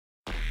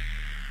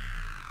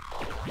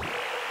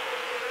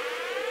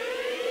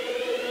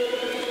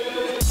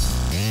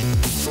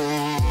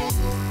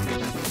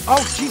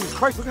Oh, Jesus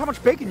Christ, look how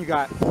much bacon you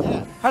got.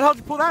 Yeah. How the hell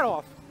did you pull that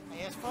off? I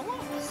asked for a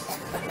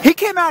lot. He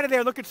came out of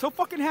there looking so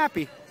fucking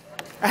happy.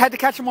 I had to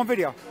catch him on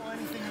video. Well,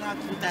 anything not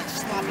with that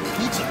sloppy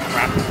pizza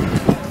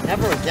crap.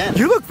 Never again.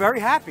 You look very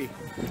happy.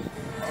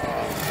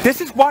 This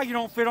is why you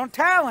don't fit on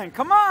Talon.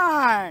 Come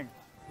on.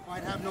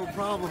 I'd have no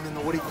problem in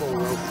the what do you call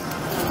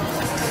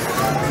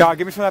it? Y'all,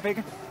 give me some of that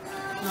bacon.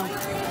 No.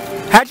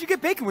 How'd you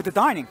get bacon with the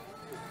dining?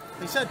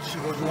 They said, she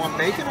goes, you want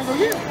bacon? I go,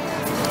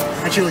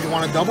 yeah. And she goes, you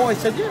want a double? I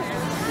said,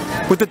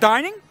 yeah. With the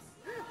dining?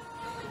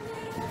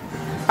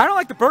 I don't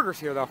like the burgers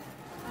here, though.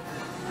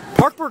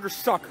 Park burgers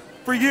suck.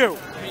 For you.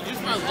 I mean,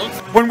 just my looks.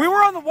 When we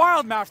were on the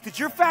Wild Mouse, did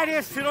your fat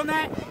ass sit on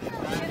that?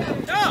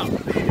 No.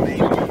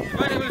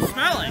 But it was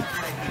smelling.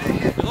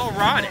 It was all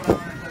rotted.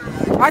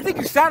 I think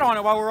you sat on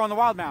it while we were on the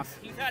Wild Mouse.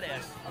 You fat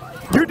ass.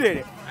 You did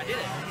it. I did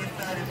it.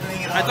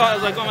 I thought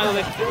it was like on my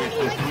little experience.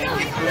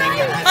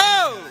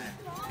 Oh!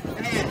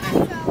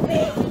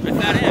 My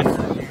fat ass.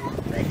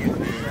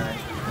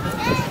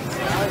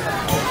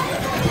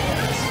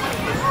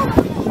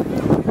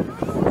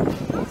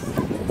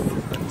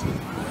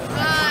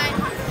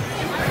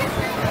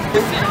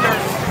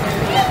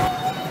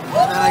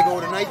 Then I go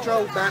to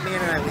Nitro,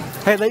 Batman, and I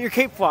leave. Hey, let your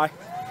cape fly.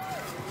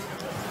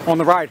 On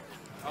the ride.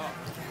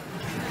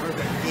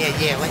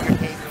 Yeah, let your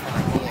cape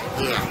fly.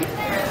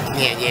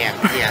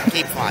 Yeah,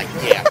 cape fly,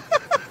 yeah.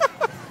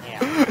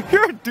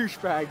 You're a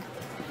douchebag.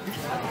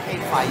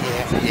 Cape fly,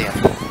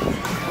 yeah.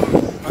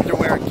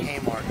 Underwear at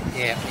Kmart,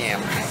 yeah.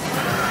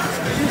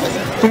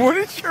 What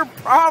is your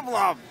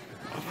problem?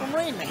 From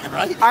Rain Man,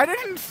 right? I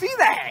didn't see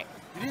that.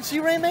 You didn't see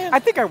Rain Man? I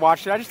think I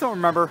watched it. I just don't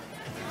remember.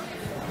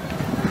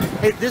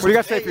 Hey, What do you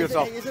got to say for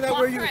yourself? Isn't that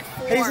where you?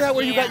 Hey, isn't that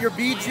where you got your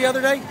beads the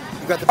other day?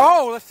 You got the.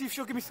 Oh, let's see if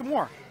she'll give me some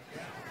more.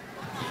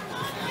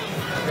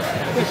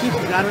 Yeah, she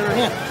got it in her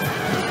hand.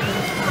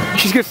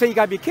 She's gonna say you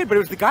gotta be a kid, but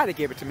it was the guy that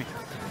gave it to me.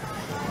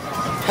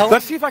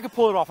 Let's see if I can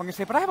pull it off. I'm gonna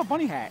say, but I have a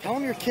bunny hat. Tell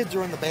them your kids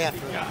are in the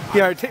bathroom.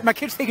 Yeah, my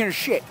kid's taking a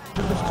shit.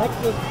 They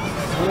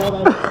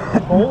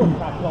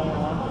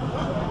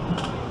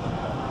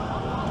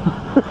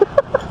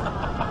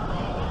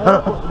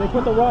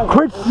put the rug.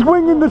 Quit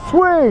swinging the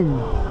swing.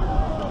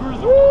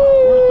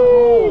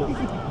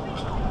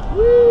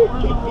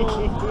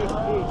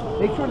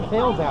 Make sure the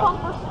tail's out.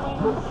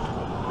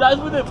 That's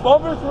what it.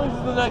 Bumper swings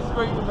is the next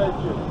great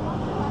invention.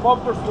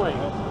 Bumper swing.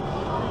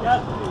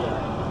 Yes,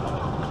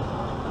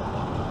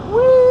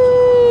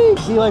 Whee!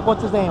 See, like,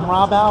 what's his name?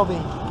 Rob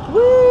Alvey.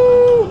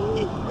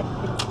 Whee!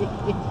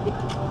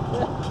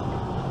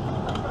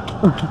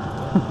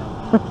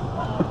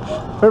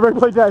 Everybody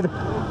play dead.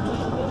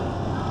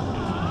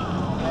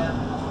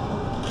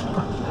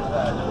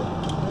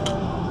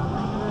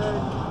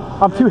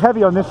 I'm too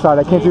heavy on this side.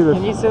 I can't do this.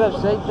 Can you see that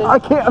shake thing? I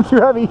can't. I'm too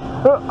heavy.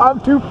 I'm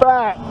too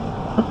fat.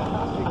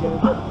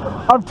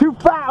 I'm too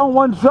fat on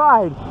one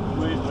side.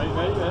 Wait.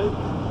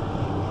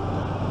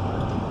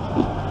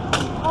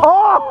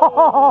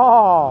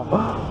 Oh!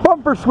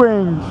 Bumper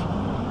swings.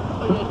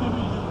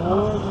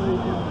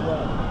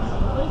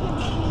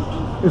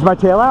 Is my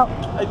tail out?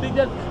 I think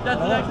that's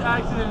the next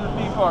accident in the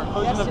theme park.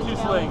 Closing up two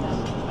swings.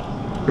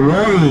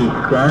 Really,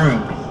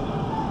 thanks.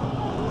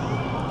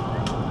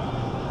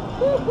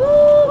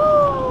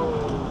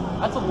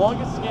 That's the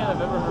longest scan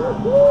I've ever heard.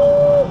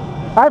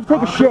 I have to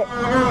take a shit.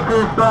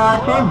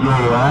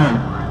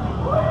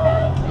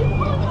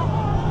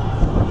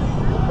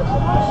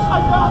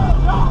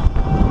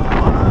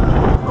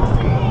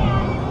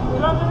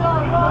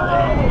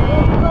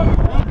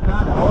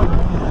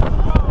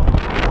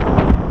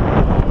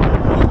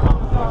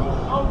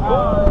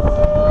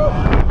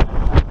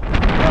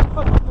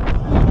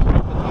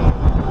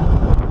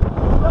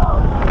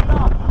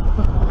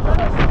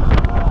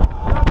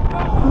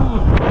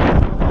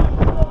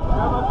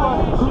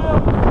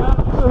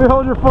 Let me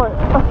hold your foot.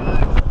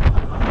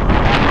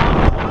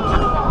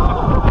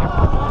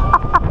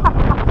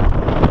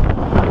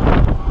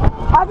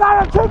 I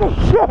gotta take a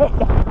shit.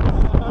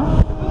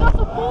 You got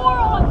some more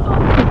on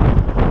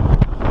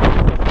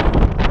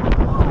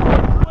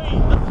Wait,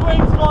 the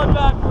swing's going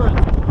backwards.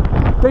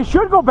 They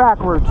should go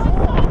backwards.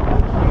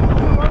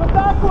 Run it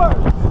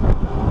backwards.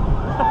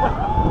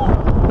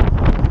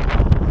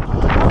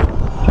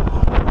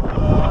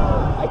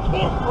 I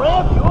can't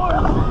grab yours.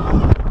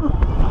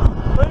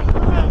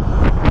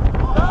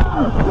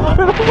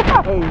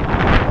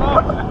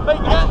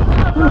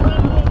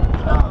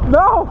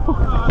 No!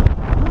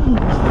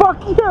 Fuck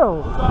you!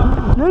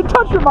 You ain't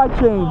touching my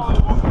chains!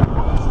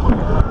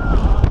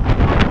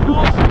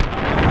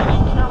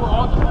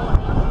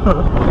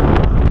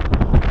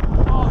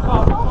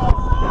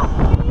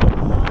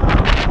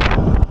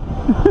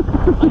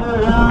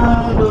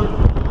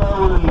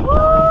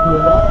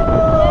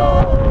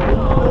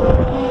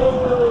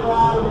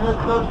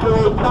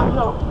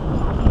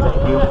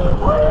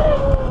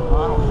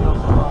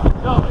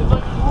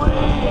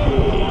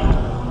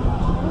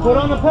 Put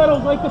on the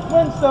pedals like the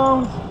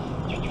Flintstones.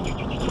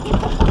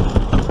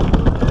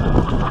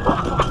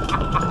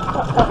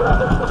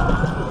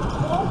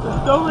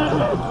 Don't leave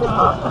it.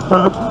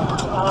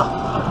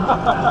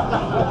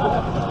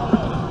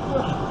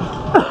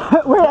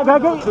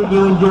 Did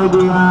you enjoy the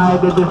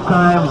ride at this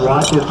time?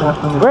 Watch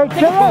yourself from the... Wait,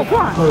 chill out, come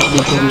on. Go.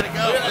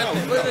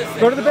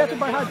 Go to the bathroom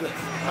by hydrant.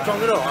 I'm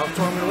telling you no. I'm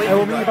telling you to I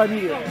will meet you by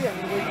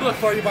media. Look,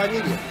 for you by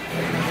media.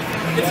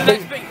 It's the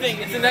next big thing.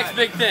 It's the next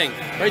big thing.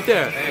 Right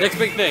there. Next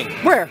big thing.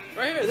 Where?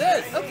 Right here.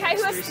 This. Okay,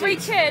 who has 3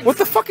 kids? What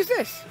the fuck is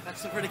this?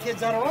 That's for the kids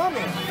that are on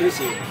there.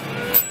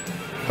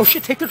 Oh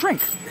shit, take the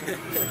drink.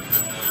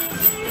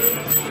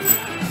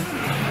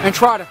 And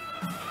try to.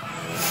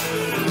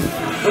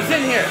 What's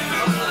in here?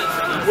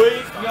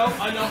 Wait. No,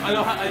 I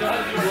know how to do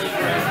wait.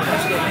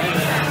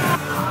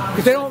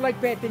 Because they don't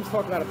like bad things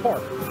talked about a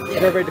park.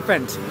 Yeah. Everybody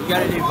defends. You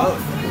gotta do both.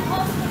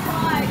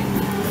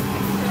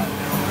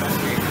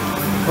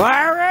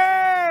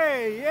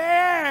 Larry!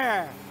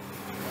 Yeah!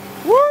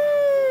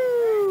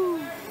 Woo!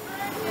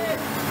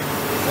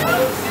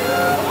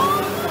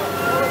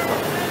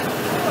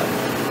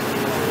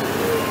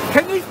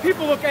 Can these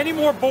people look any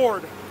more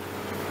bored?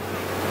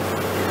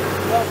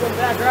 Welcome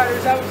back,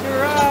 riders. How was your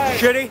ride?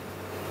 Shitty?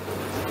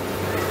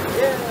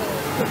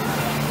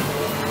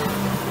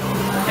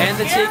 And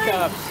the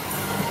teacups.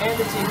 And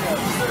the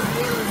teacups.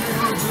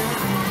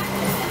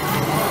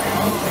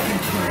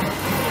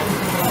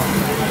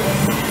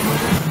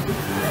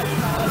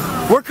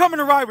 We're coming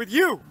to ride with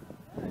you.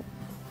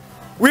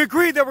 We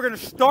agreed that we're going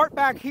to start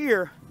back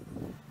here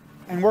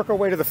and work our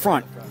way to the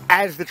front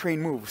as the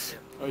train moves.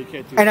 Oh, you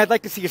can't do And I'd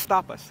like to see you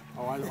stop us.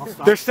 Oh, I'll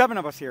stop. There's 7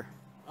 of us here.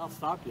 I'll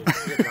stop you.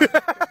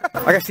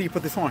 I gotta see you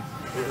put this on.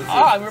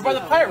 Ah, we're by the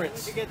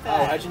pirates. How'd you get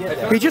that? How'd you get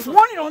that? We just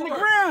won it on the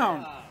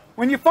ground.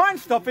 When you find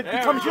stuff, it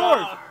becomes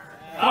yours.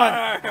 Come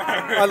on.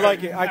 I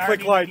like it. I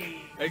click like.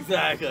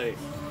 Exactly.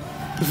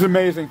 This is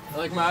amazing. I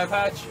like my eye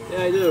patch.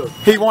 Yeah, I do.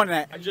 He won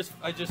that. I just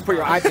Put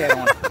your iPad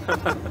on.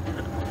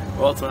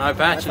 Well, it's an eye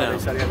patch now. He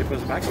said he had to put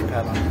his maxi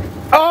pad on.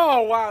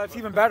 Oh, wow. That's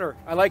even better.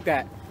 I like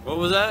that. What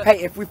was that?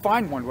 Hey, if we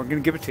find one, we're going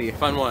to give it to you.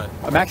 Find what?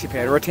 A maxi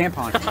pad or a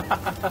tampon.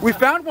 We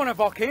found one at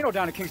Volcano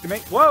down in Kingston,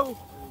 Maine. Whoa.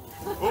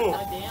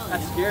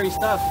 That's scary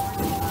stuff.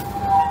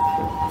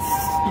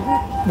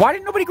 Why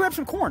didn't nobody grab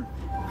some corn?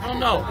 I don't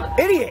know.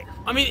 Idiot.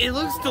 I mean, it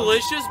looks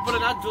delicious, but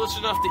it's not delicious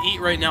enough to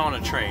eat right now on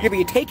a train. Yeah, but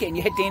you take it and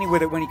you hit Danny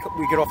with it when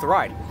we get off the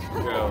ride.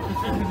 Yeah.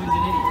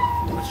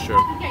 That's true.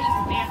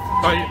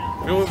 Alright,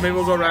 maybe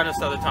we'll go around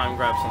this other time and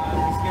grab some of that.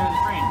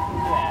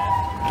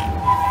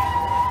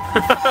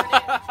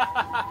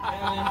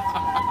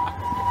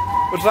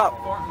 What's up?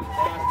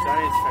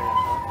 Giants fan.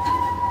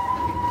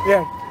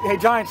 Yeah. Hey,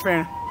 Giants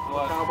fan.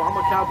 I'm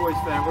a Cowboys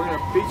fan. We're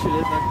gonna beat you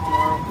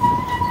tomorrow.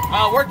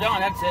 Oh, we're done.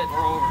 That's it.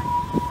 We're over.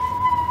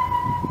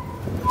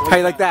 How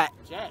you like that?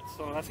 Jets,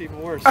 so that's even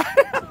worse.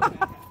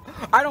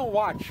 I don't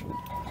watch.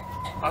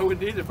 I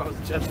wouldn't either if I was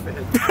a Jets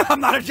fan. I'm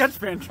not a Jets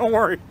fan. Don't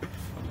worry.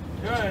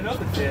 You're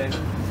another fan.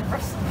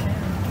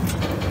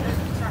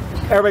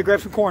 Everybody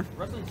grab some corn.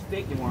 Wrestling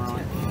steak you want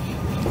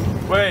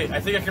on. Wait, I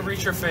think I can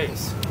reach your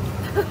face.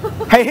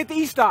 Hey, hit the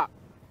E-stop.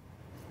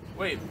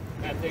 Wait.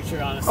 That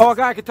picture on us. Oh, a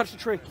guy could touch the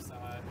tree.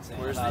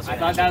 Where's this? I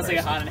thought that was like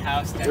a haunted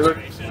house. You look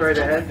straight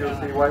ahead, you'll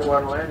see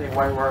Whitewater Landing.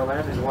 Whitewater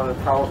Landing is one of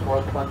the tallest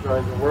water plunge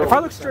rides in the world. If I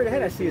look straight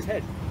ahead, I see his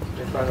head.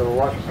 In front of the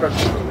water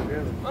structure of the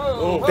lagoon.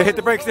 Oh, they hit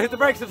the brakes. They hit the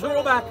brakes. Let's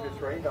roll back. It's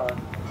rained on.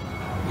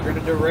 We're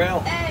gonna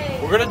derail.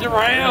 We're gonna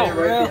derail.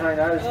 Right behind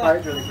that is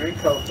Hydra, the Green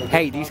Coast.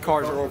 Hey, these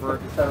cars are over.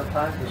 57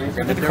 times the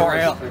reason Get the car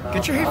out.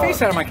 Get your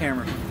face out of my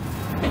camera.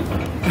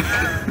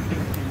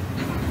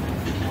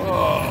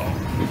 Whoa.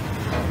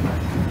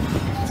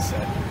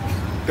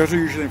 Those are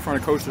usually in front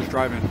of coasters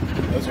driving.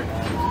 Those are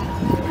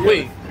not.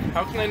 Wait,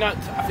 how can I not?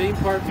 Theme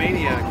park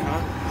maniac,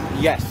 huh?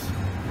 Yes.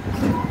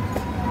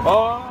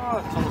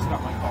 Oh, it's almost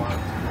got my car.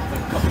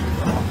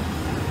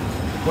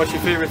 What's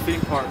your favorite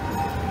theme park?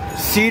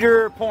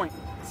 Cedar Point.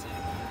 Is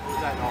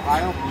that in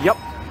Ohio? Yep.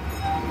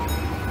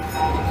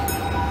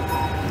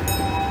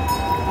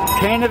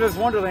 Canada's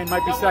Wonderland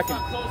might be second.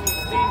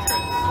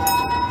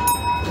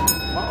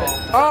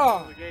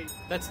 Oh,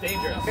 That's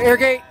dangerous.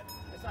 Airgate.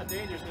 It's not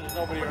dangerous because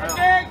there's nobody around.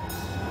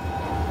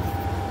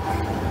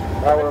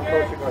 Now we're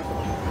approaching our...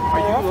 Are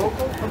you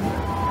local?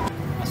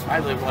 I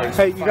live like.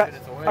 Hey, you got?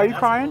 Are you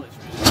crying?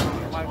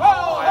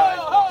 Whoa!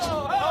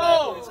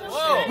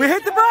 We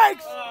hit the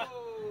brakes.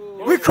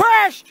 We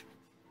crashed.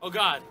 Oh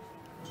God!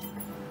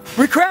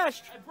 We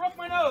crashed. I broke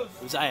my nose.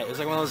 It was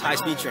like one of those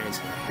high-speed trains.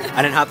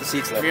 I didn't have the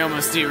seats there. We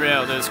almost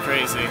derailed. It was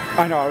crazy.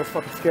 I know. I was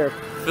fucking scared.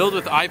 Filled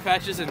with eye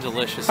patches and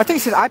delicious. I think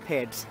it said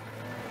iPads.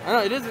 I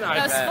know it is an It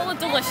was full iPad. of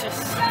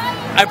delicious.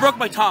 I broke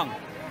my tongue.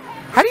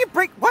 How do you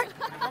break what?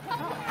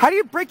 How do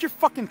you break your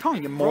fucking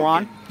tongue, you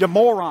moron? You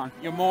moron.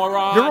 You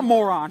moron. You're a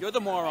moron. You're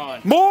the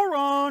moron.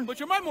 Moron. But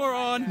you're my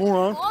moron.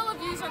 Moron. All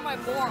of you are my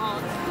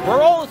morons.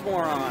 We're all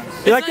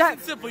morons. You like nice that?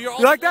 and simple. You're all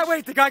You like that? delicious.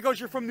 Wait, the guy goes,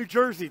 "You're from New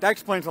Jersey." That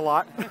explains a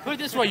lot. Put it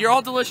this way: you're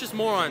all delicious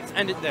morons.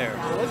 End it there.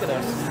 Look at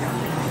us.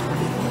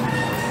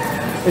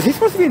 Is he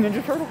supposed to be a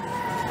Ninja Turtle?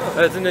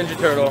 That's a Ninja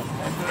Turtle.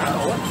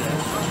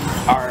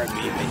 R&B.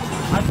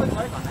 I put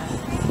like on that.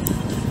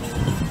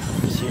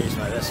 I'm serious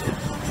about this one.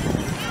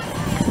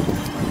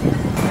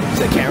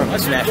 That camera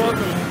smash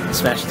it.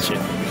 Smash the shit.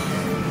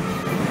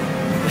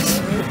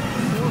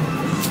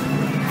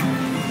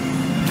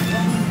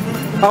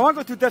 I want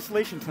to go through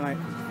Desolation tonight.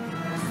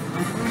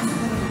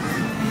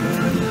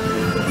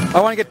 I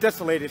want to get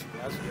desolated.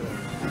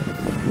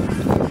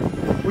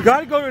 We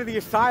got to go to the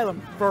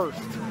asylum first.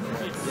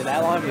 Yeah,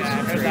 that line was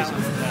crazy.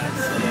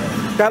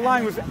 That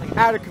line was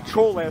out of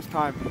control last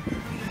time.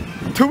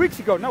 2 weeks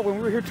ago, no, when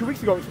we were here 2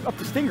 weeks ago, it was up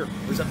to Stinger.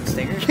 It was up the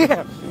Stinger?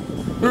 Yeah.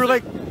 We were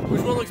like,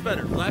 which one looks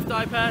better, left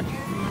eye patch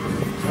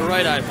or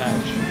right eye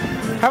patch?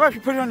 how about if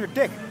you put it on your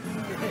dick?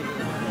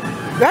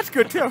 That's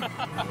good too.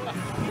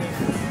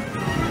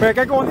 Wait, I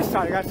gotta go on this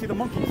side. I gotta see the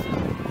monkeys. There,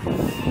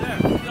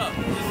 no,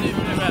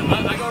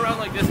 I go around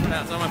like this for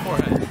now. It's on my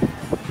forehead.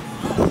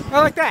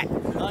 I like that.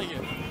 I like it.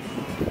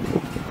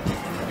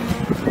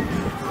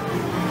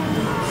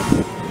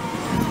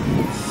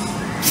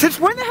 Since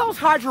when the hell is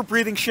Hydra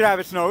breathing shit out of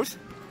its nose?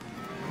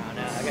 I don't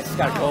know. I guess it's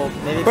got a cold.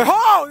 Maybe. But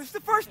oh, this is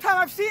the first time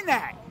I've seen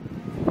that.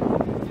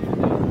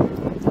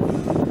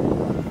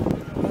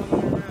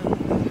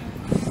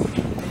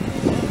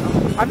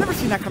 I've never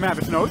seen that come out of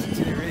its nose.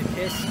 Did it really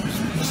piss?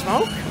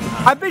 Smoke?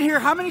 I've been here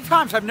how many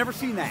times? I've never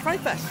seen that. Fright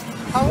Fest.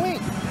 Halloween.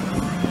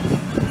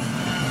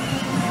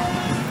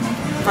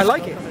 I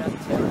like it.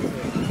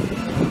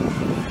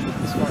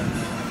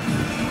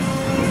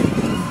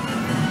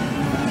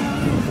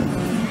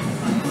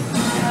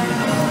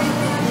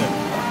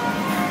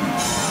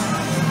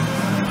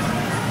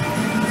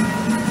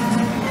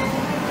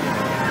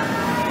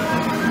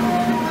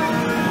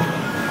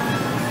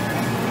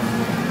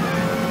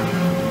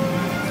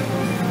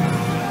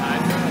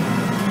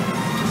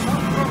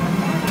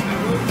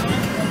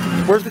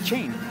 Where's the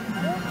chain? Oh,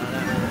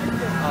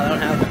 I don't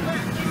have one.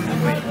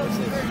 Wait, what's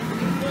this?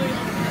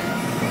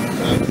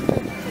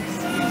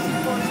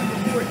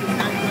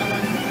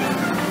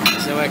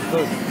 So I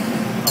could.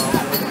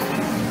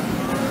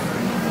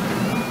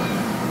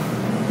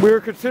 We were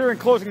considering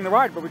closing the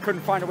ride, but we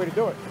couldn't find a way to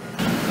do it.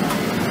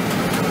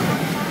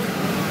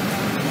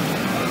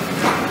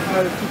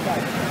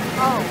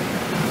 Oh.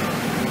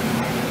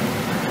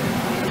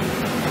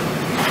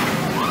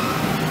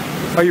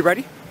 Are you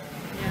ready?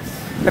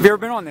 Have you ever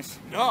been on this?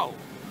 No.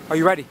 Are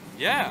you ready?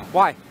 Yeah.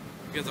 Why?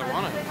 Because I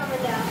want it.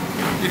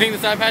 Do you think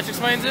this eye patch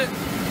explains it?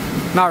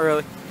 Not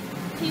really.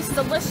 He's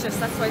delicious.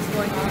 That's why he's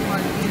going on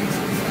one.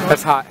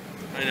 That's hot.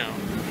 I know.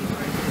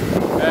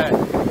 Okay.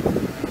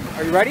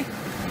 Are you ready?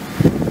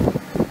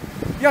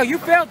 Yo, you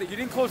failed it. You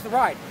didn't close the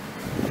ride.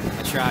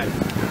 I tried.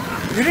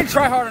 You didn't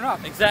try hard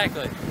enough.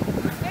 Exactly.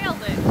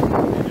 Failed it.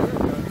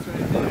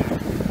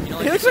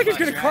 He looks like he's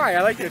gonna cry.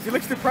 I like this. He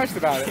looks depressed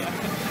about it.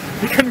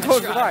 He couldn't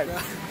close the ride.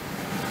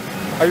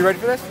 Are you ready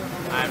for this?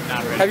 I'm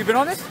not ready. Have you been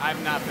on this?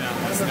 I've not been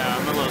on this, no.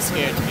 I'm a little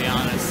scared, to be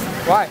honest.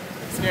 Why?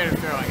 I'm scared of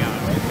throwing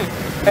up.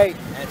 Hey,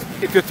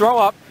 if you throw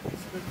up,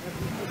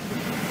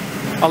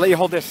 I'll let you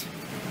hold this.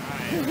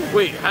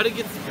 Wait, how'd it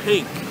get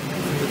pink?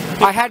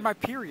 I had my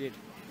period.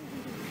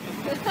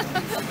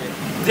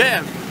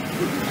 Damn.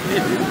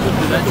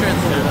 That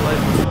translated.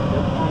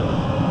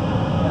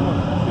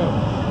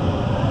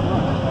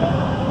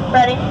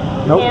 Ready?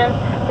 Nope. And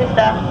do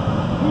stuff.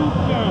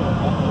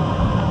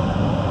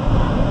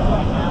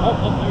 Oh,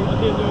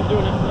 okay, they're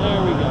doing it.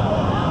 There we go.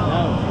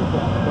 Now,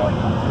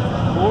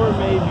 or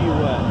maybe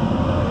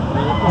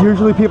wet.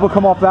 Usually people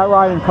come off that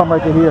ride and come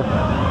right to here.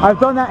 I've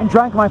done that and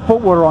drank my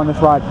foot water on this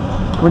ride.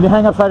 When you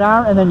hang upside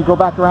down and then you go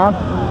back around.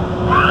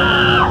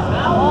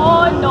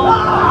 Oh no.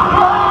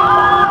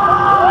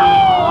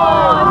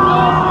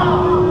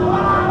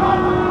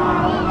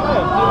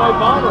 See my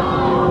bomber.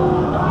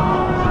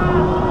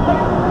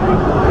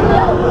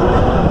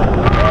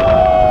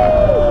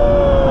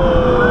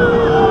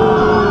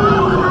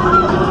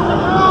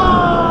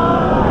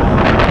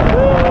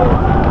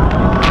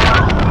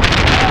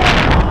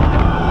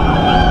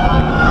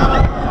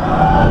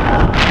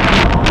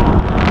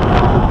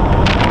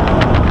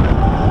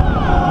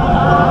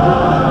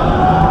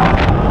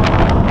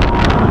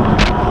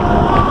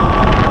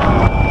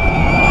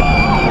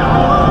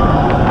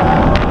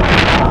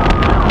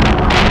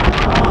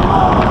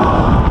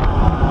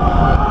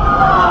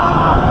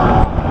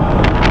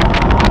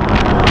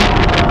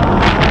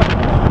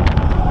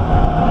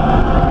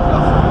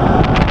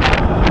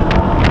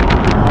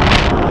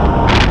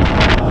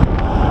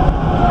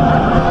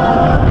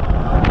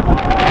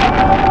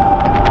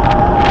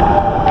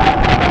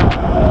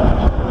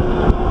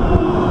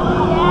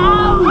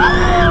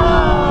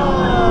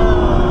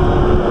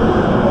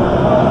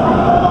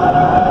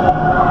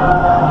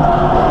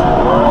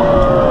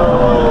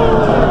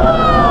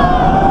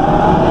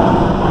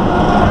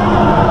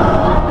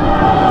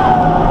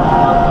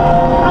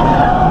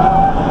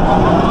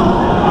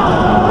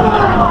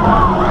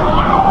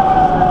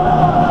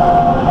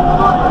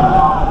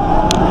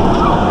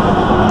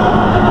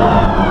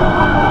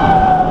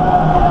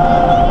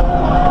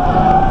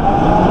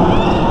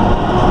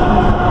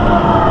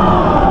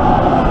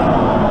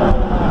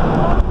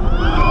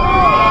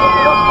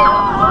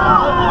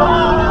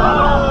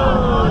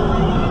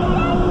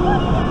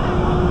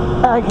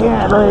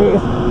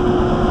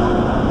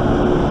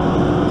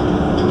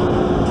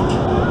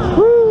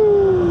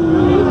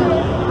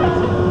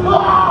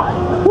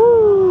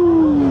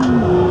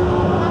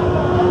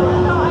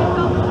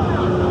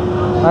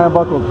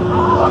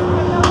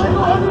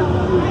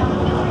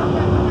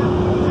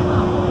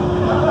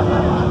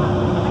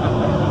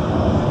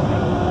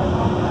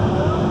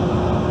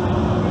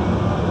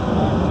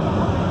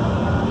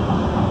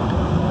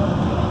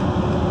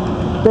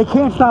 They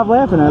can't stop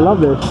laughing. I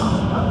love this. Put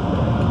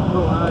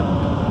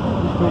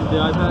the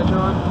eye patch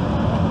on.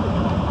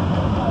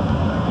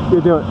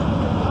 You do it.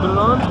 Put it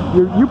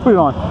on. You put it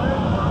on.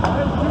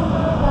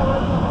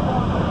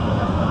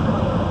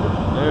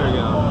 There we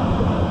go.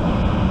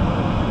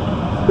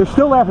 They're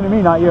still laughing at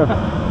me, not you.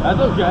 That's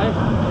okay. You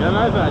got an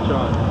eye patch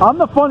on. I'm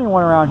the funny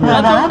one around here. The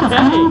ride is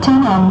coming to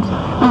an end.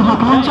 We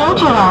hope you enjoyed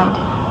your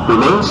ride.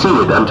 Remain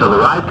seated until the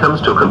ride comes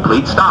to a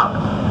complete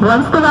stop.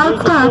 Once the ride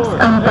stops,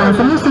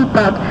 unfasten your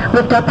seatbelt,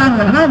 lift up on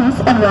your harness,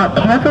 and walk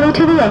carefully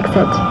to the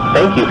exit.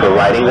 Thank you for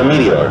riding the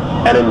Meteor,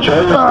 and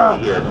enjoy your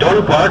stay here at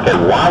Dorney Park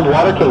and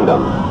Wildwater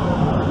Kingdom.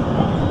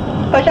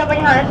 Push up on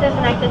your harnesses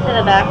and exit to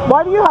the back.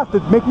 Why do you have to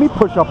make me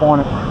push up on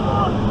it?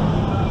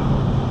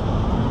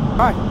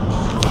 Hi.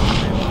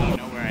 You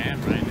know where I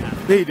am right now.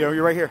 Yeah, you do.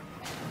 You're right here.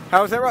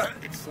 How was that ride?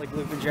 It's like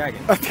Luke the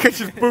Dragon. I think I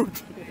just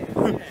booped.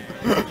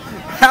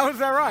 How was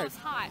that ride? It's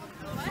hot.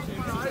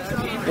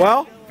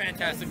 Well,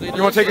 Fantastically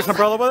you want to take this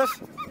umbrella with us?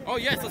 Oh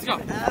yes, let's go.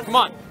 Come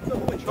on.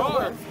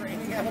 Sure.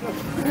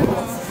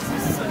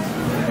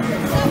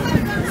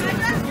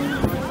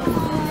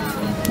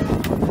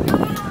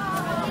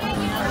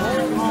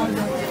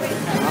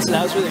 So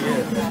that was really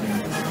good.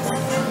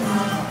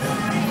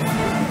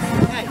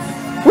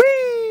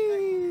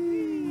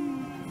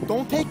 Whee!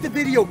 Don't take the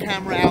video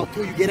camera out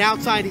till you get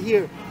outside of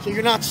here, so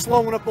you're not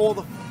slowing up all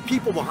the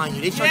people behind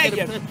you. They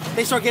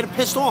start getting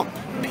pissed off.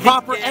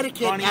 Proper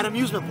etiquette at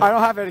amusement parks. I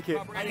don't have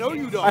etiquette. I know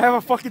you don't. I have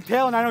a fucking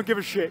tail and I don't give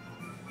a shit.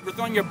 We're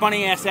throwing your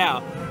bunny ass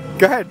out.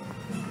 Go ahead.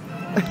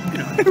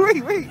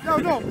 wait, no,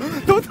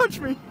 don't touch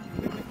me.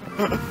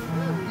 He's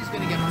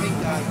gonna get pink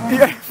eye.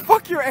 Yeah,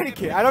 fuck your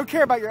etiquette. I don't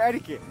care about your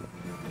etiquette.